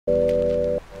Pink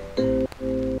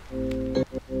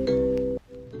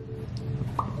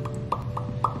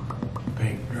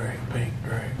drink, pink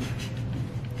drink.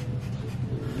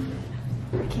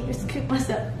 I can't just scoop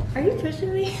myself. Are you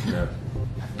pushing me? No.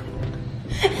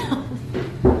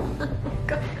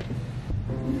 God.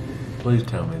 Please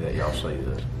tell me that y'all see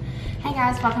this. Hey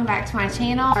guys, welcome back to my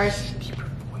channel. First, Keep your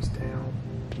voice down.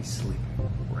 He's sleeping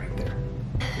right there.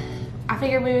 I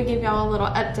figured we would give y'all a little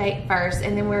update first,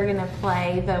 and then we're gonna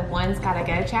play the One's Gotta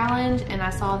Go challenge. And I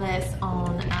saw this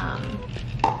on,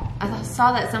 I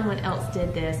saw that someone else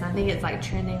did this, and I think it's like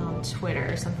trending on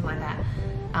Twitter or something like that.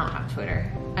 I don't have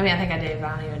Twitter. I mean, I think I do, but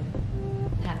I don't even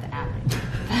have the app.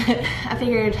 But I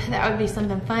figured that would be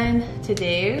something fun to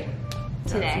do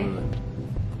today. Absolutely.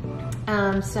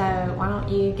 So why don't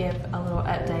you give a little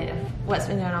update of what's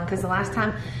been going on? Because the last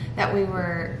time that we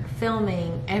were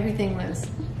filming, everything was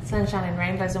sunshine and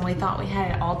rainbows, and we thought we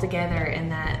had it all together, and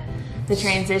that the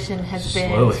transition has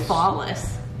been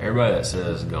flawless. Everybody that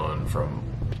says going from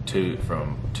two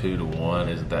to one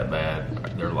isn't that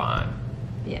bad, they're lying.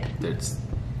 Yeah. It's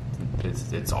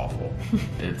awful.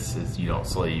 it's you don't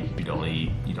sleep, you don't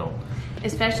eat, you don't.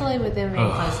 Especially with them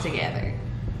being close together.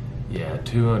 Yeah,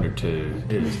 2 under 2,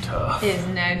 it is tough. It is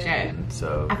no joke.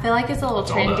 So I feel like it's a little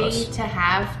trendy to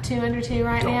have 2 under 2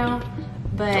 right now,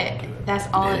 but that's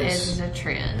all it is a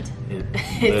trend.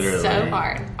 It's so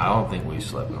hard. I don't think we've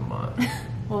slept in a month.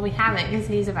 Well, we haven't, because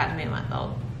he's about to be a month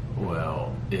old.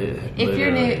 Well, if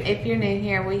you're new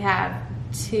here, we have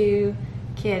 2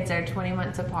 kids that are 20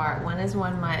 months apart. One is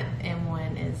 1 month and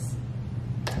one is,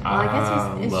 well, I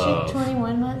guess is she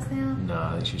 21 months now? No,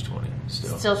 I think she's 20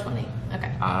 still. Still 20,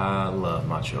 okay. I love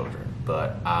my children,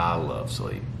 but I love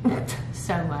sleep.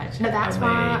 So much. So that's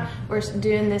why we're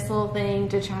doing this little thing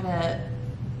to try to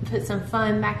put some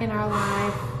fun back in our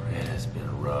life. It has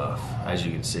been rough. As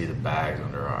you can see, the bags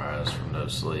under our eyes from no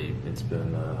sleep. It's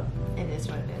been It is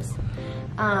what it is.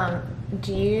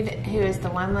 Jude, who is the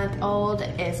 1 month old,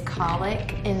 is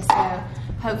colic, and so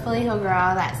hopefully he'll grow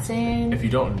out of that soon. If you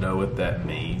don't know what that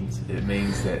means, it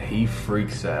means that he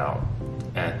freaks out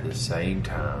at the same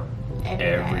time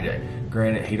every day.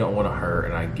 Granted, he don't want to hurt,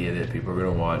 and I get it. People are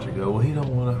going to watch and go, well, he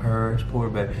don't want to hurt. It's poor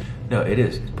baby. No, it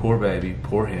is. It's poor baby,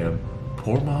 poor him,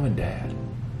 poor mom and dad.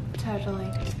 Totally.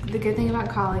 The good thing about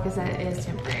colic is that it is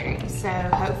temporary. So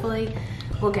hopefully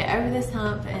we'll get over this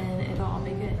hump and it'll all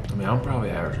be good. I mean, I'm probably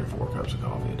averaging 4 cups of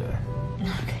coffee a day.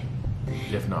 Okay.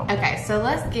 If not more. Okay, so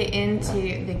let's get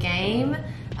into the game.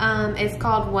 It's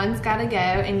called One's Gotta Go,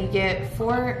 and you get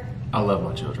 4... I love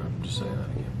my children. I'm just saying that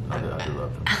again. I do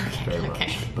love them very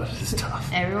much, but it's tough.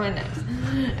 Everyone knows.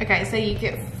 Okay, so you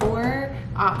get 4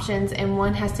 options, and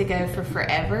one has to go for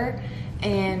forever.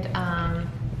 And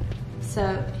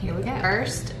so here we go.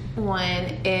 First one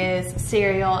is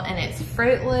cereal, and it's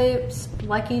Fruit Loops,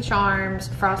 Lucky Charms,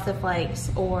 Frosted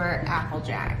Flakes, or Apple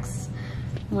Jacks.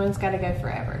 One's got to go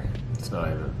forever. It's not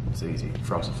even. It's easy.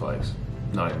 Frosted Flakes.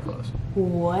 Not even close.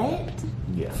 What?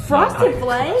 Yeah. Frosted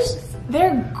Flakes?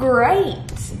 They're great.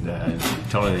 Nah,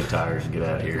 Tony the Tiger can get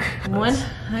out of here.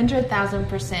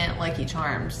 100,000% Lucky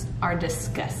Charms are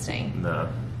disgusting. No.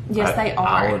 Yes, they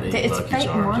are. It's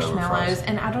fake marshmallows,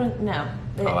 and I don't know.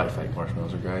 I like fake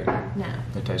marshmallows. They're great. No.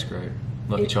 They taste great.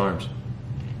 Lucky Charms.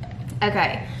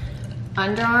 Okay.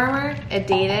 Under Armour,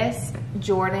 Adidas,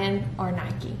 Jordan, or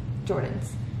Nike?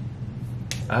 Jordans.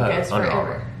 Goes Under forever.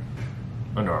 Armour.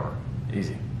 Under Armour.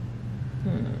 Easy.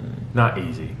 Not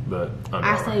easy, but Under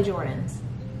Armour. I say Jordans.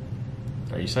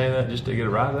 Are you saying that just to get a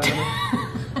rise out of me?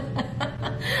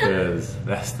 Because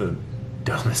that's the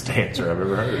dumbest answer I've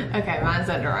ever heard. Okay, mine's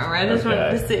Under Armour. I just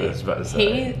wanted to see. I was about to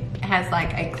say. He has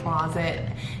like a closet.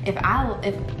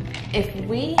 If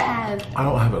we had... I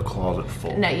don't have a closet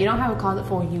full. No, you don't have a closet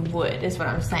full. You would, is what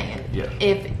I'm saying. Yeah.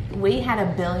 If we had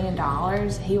 $1 billion,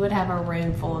 he would have a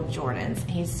room full of Jordans.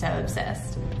 He's so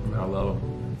obsessed. I love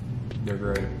them. They're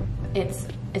great. It's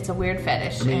a weird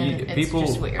fetish. I mean, and people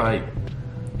it's just weird. like.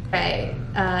 Okay,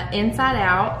 Inside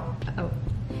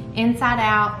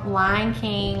Out, Lion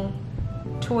King,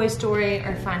 Toy Story,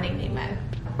 or Finding Nemo.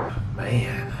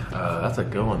 Man, that's a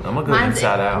good one. I'm gonna go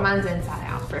Inside Out. Mine's Inside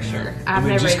Out for sure. I I've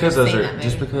mean, never even seen that movie.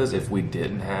 Just because if we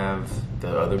didn't have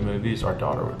the other movies, our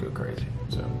daughter would go crazy.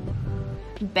 So,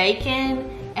 bacon,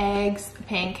 eggs,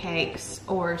 pancakes,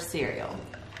 or cereal.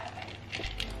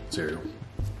 Cereal.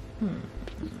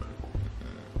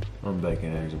 I'm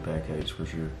bacon, eggs, and pancakes for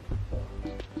sure.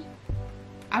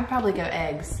 I'd probably go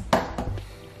eggs.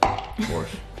 Of course.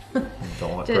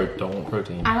 don't want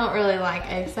protein. I don't really like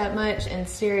eggs that much, and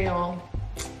cereal,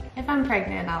 if I'm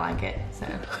pregnant, I like it, so.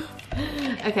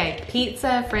 Okay,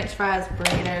 pizza, french fries,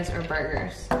 burritos, or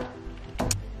burgers?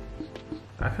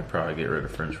 I could probably get rid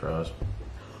of French fries.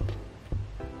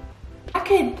 I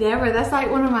could never. That's like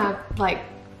one of my like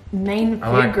main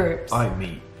food groups. I like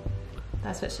meat.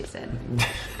 That's what she said.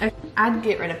 I'd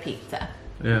get rid of pizza.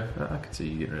 Yeah, I could see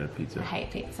you getting rid of pizza. I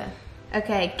hate pizza.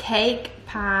 Okay, cake,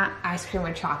 pie, ice cream,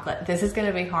 or chocolate. This is going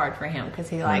to be hard for him because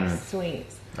he likes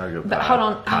sweets. I'll go pie. But hold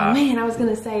on. Pie. Oh man, I was going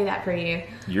to say that for you.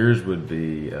 Yours would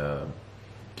be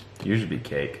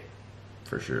cake,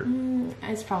 for sure.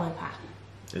 It's probably pie.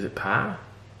 Is it pie?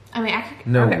 I mean, I could.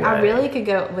 No way. I really could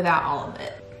go without all of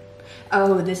it.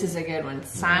 Oh, this is a good one.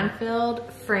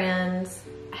 Seinfeld, Friends,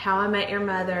 How I Met Your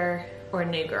Mother, or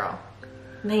New Girl.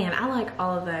 Man, I like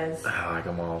all of those. I like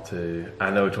them all too. I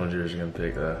know which ones you're going to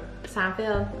pick though.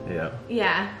 Seinfeld? Yeah.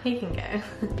 Yeah, he can go.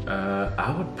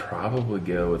 I would probably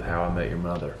go with How I Met Your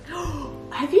Mother.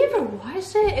 Have you ever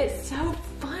watched it? It's so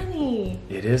funny.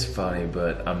 It is funny,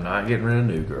 but I'm not getting rid of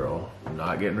New Girl. I'm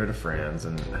not getting rid of Friends.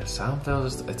 And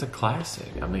Seinfeld, it's a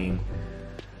classic. I mean,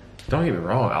 don't get me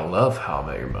wrong. I love How I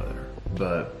Met Your Mother.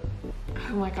 But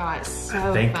oh my god, it's so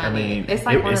funny. I mean, it's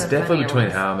like it's definitely between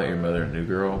ones. How I Met Your Mother and New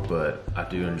Girl, but I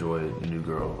do enjoy New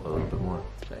Girl a little bit more.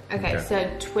 Okay,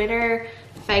 so Twitter,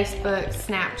 Facebook,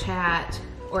 Snapchat,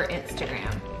 or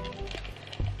Instagram.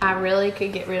 I really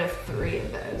could get rid of 3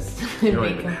 of those. I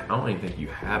don't even think you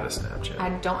have a Snapchat.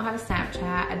 I don't have a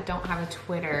Snapchat, I don't have a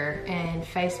Twitter, and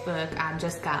Facebook I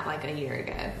just got like a year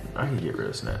ago. I can get rid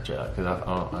of Snapchat because I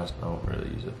don't really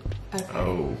use it. Okay.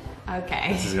 Oh.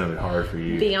 Okay. This is going to be hard for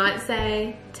you.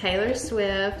 Beyonce, Taylor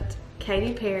Swift,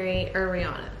 Katy Perry, or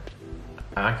Rihanna?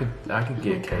 I could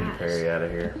get Katy Perry out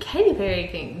of here. Katy Perry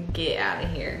can get out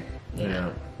of here. Yeah.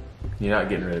 You're not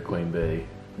getting rid of Queen Bee.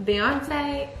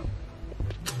 Beyonce,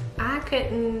 I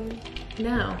couldn't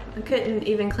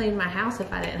even clean my house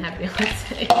if I didn't have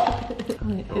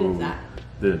Beyonce. Who is that?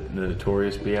 The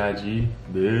Notorious B.I.G.,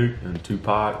 Big, and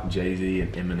Tupac, Jay-Z,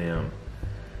 and Eminem.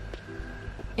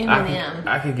 Eminem.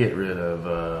 I could get rid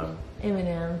of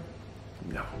Eminem.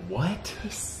 No, what? He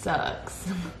sucks.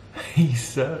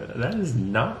 That is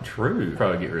not true.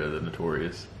 Probably get rid of the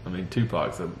Notorious. I mean,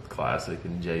 Tupac's a classic,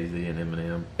 and Jay-Z and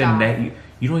Eminem. And that,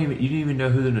 you didn't even know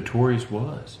who the Notorious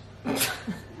was.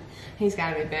 He's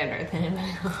got to be better than him.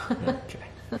 Okay.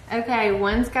 Okay,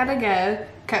 one's got to go.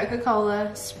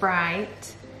 Coca-Cola,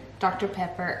 Sprite, Dr.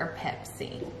 Pepper, or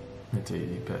Pepsi. It's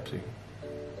easy, Pepsi.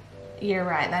 You're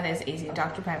right, that is easy.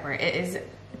 Dr. Pepper. It is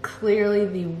clearly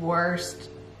the worst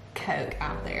Coke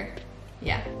out there.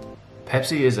 Yeah.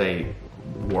 Pepsi is a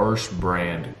worse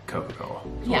brand Coca-Cola.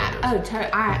 Yeah.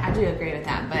 I do agree with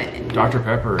that, but Dr.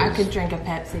 Pepper is... I could drink a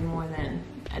Pepsi more than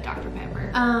a Dr.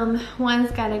 Pepper. One's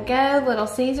gotta go. Little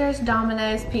Caesars,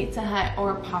 Domino's, Pizza Hut,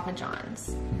 or Papa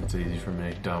John's. It's easy for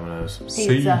me. Domino's.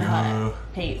 Pizza Hut.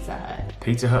 Pizza Hut.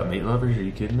 Pizza Hut meat lovers? Are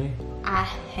you kidding me? I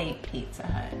hate Pizza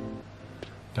Hut.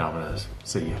 Domino's.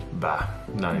 See ya. Bye.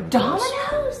 Not even Domino's?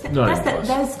 Close. Not even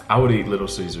close. I would eat Little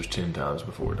Caesars 10 times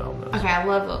before Domino's. Okay, I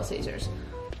love Little Caesars.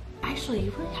 Actually,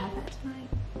 you really have that tonight?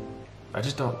 I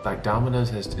just don't like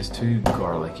Domino's is too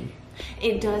garlicky.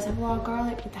 It does have a lot of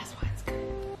garlic, but that's why it's good.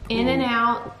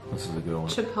 In-N-Out, this is a good one.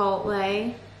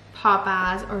 Chipotle,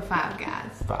 Popeyes, or Five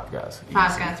Guys? Five Guys.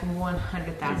 Five Guys,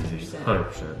 100,000%.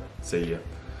 100%. See ya.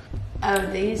 Oh,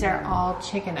 these are all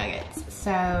chicken nuggets.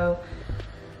 So,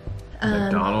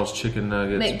 McDonald's chicken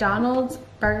nuggets. McDonald's,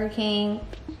 Burger King,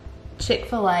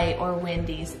 Chick-fil-A, or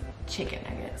Wendy's chicken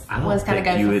nuggets. I don't One's gotta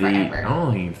think go you for would eat. forever. I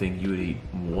don't even think you would eat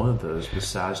one of those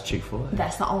besides Chick-fil-A.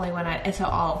 That's the only one so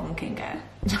all of them can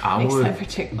go. I would. Except for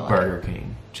Chick-fil-A. Burger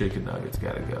King chicken nuggets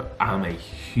gotta go. I'm a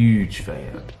huge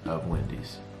fan of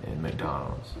Wendy's and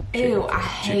McDonald's. Ew, I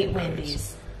hate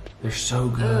Wendy's. They're so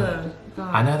good. Ugh,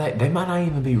 God. I know that they might not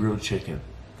even be real chicken,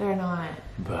 They're not.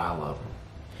 but I love them.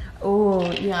 Oh,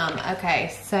 yum.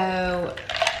 Okay, so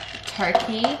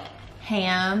turkey,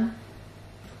 ham,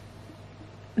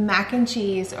 mac and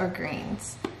cheese, or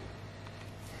greens?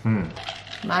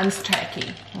 Mine's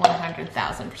turkey,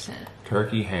 100,000%.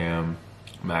 Turkey, ham,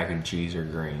 mac and cheese, or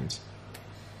greens.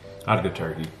 I'd go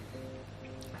turkey.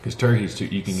 Because turkey's too,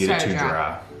 you can get it too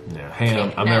dry. Yeah,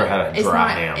 ham. I've never had a dry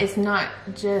ham. It's not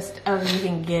just you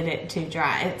can get it too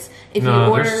dry. It's if No,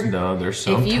 you order there's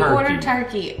some if you turkey. order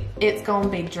turkey, it's gonna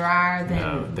be drier than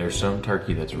No, there's some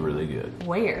turkey that's really good.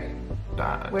 where?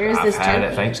 Where is this I've had turkey? it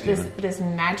at Thanksgiving. This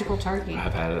magical turkey.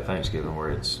 I've had it at Thanksgiving where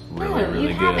it's really, No, really you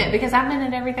good. haven't because I've been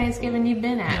at every Thanksgiving you've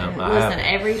been at. No, and I listen, haven't.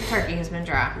 every turkey has been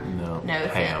dry. No, No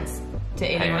ham. offense to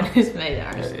anyone Ham. who's made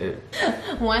ours.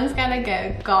 One's gotta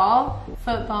go golf,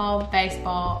 football,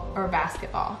 baseball, or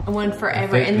basketball. One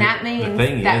forever, and that means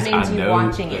you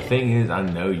watching it. The thing is, I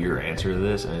know your answer to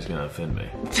this, and it's gonna offend me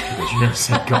because you're gonna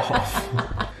say golf.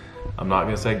 I'm not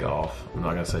gonna say golf. I'm not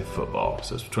gonna say football.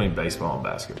 So it's between baseball and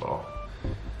basketball.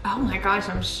 Oh my gosh,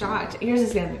 I'm shocked. Yours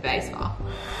is gonna be baseball.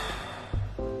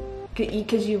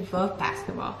 Because you love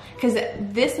basketball. Because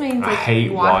this means I like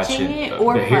hate watching it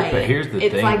or playing. But here's the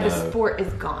it's thing, like though. the sport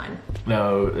is gone.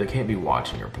 No, it can't be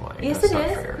watching or playing. Yes, That's it not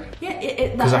is. fair.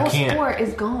 Yeah, the whole sport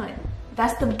is gone.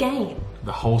 That's the game.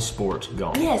 The whole sport's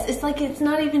gone. Yes, it's like it's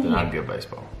not even Then here. I'd go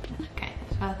baseball. Okay,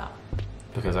 that's what I thought.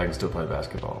 Because I can still play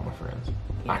basketball with my friends.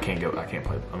 Yeah. I can't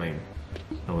play. I mean,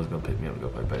 no one's gonna pick me up to go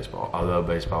play baseball. Although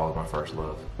baseball is my first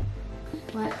love.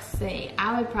 Let's see.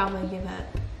 I would probably give up.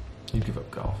 You give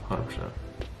up golf, 100%.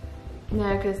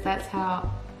 No, because that's how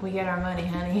we get our money,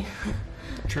 honey.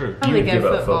 True. Probably You would go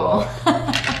give football. up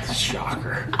football.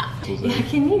 Shocker. Yeah,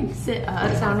 can you sit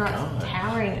up so I'm not God.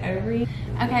 towering over you?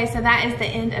 Okay, so that is the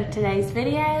end of today's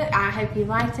video. I hope you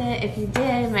liked it. If you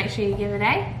did, make sure you give it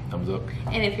a Thumbs up.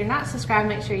 and if you're not subscribed,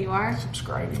 make sure you are.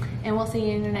 Subscribing. And we'll see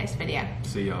you in the next video.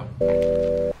 See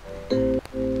y'all.